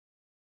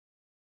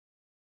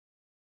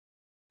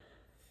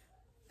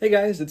Hey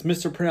guys, it's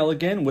Mr. Purnell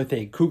again with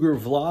a Cougar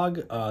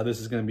vlog. This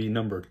is going to be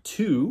number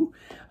 2.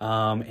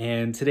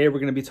 And today we're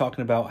going to be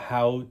talking about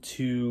how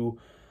to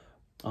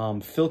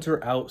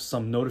filter out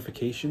some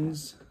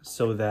notifications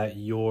so that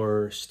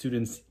your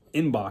students'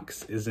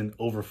 inbox isn't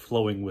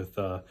overflowing with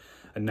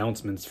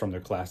announcements from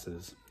their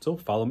classes. So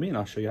follow me and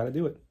I'll show you how to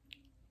do it.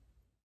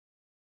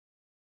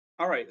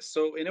 All right,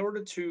 so in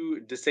order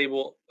to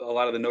disable a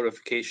lot of the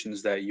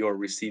notifications that you're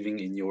receiving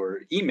in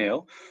your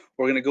email,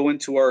 we're going to go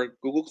into our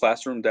Google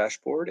Classroom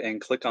dashboard and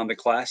click on the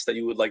class that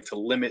you would like to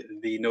limit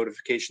the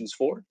notifications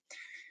for.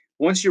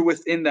 Once you're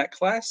within that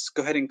class,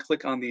 go ahead and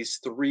click on these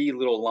 3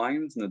 little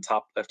lines in the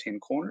top left-hand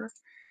corner.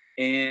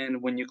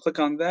 And when you click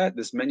on that,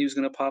 this menu is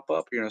going to pop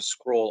up. You're going to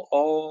scroll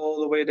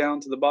all the way down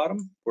to the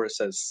bottom where it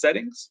says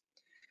Settings.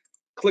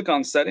 Click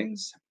on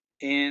Settings,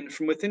 and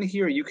from within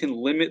here, you can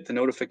limit the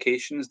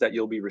notifications that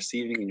you'll be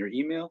receiving in your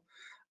email.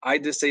 I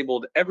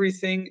disabled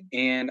everything,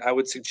 and I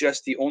would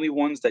suggest the only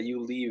ones that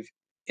you leave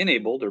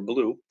enabled or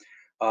blue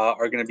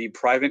are going to be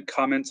private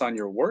comments on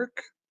your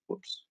work.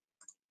 Whoops,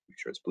 make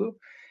sure it's blue.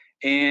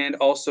 And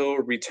also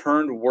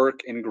returned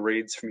work and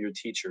grades from your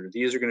teacher.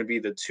 These are going to be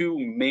the 2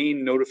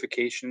 main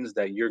notifications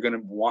that you're going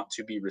to want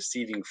to be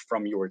receiving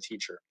from your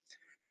teacher.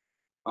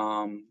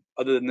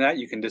 Other than that,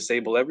 you can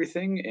disable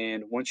everything.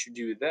 And once you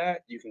do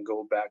that, you can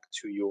go back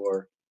to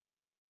your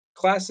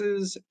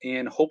classes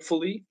and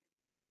hopefully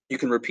you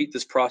can repeat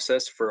this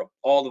process for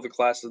all of the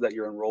classes that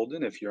you're enrolled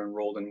in if you're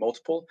enrolled in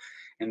multiple.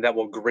 And that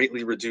will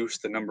greatly reduce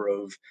the number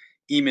of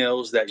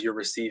emails that you're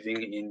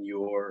receiving in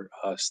your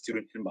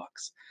student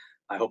inbox.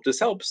 I hope this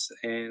helps.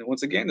 And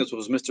once again, this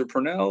was Mr.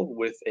 Purnell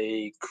with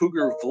a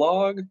Cougar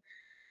vlog,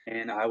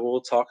 and I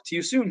will talk to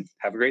you soon.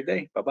 Have a great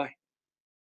day. Bye-bye.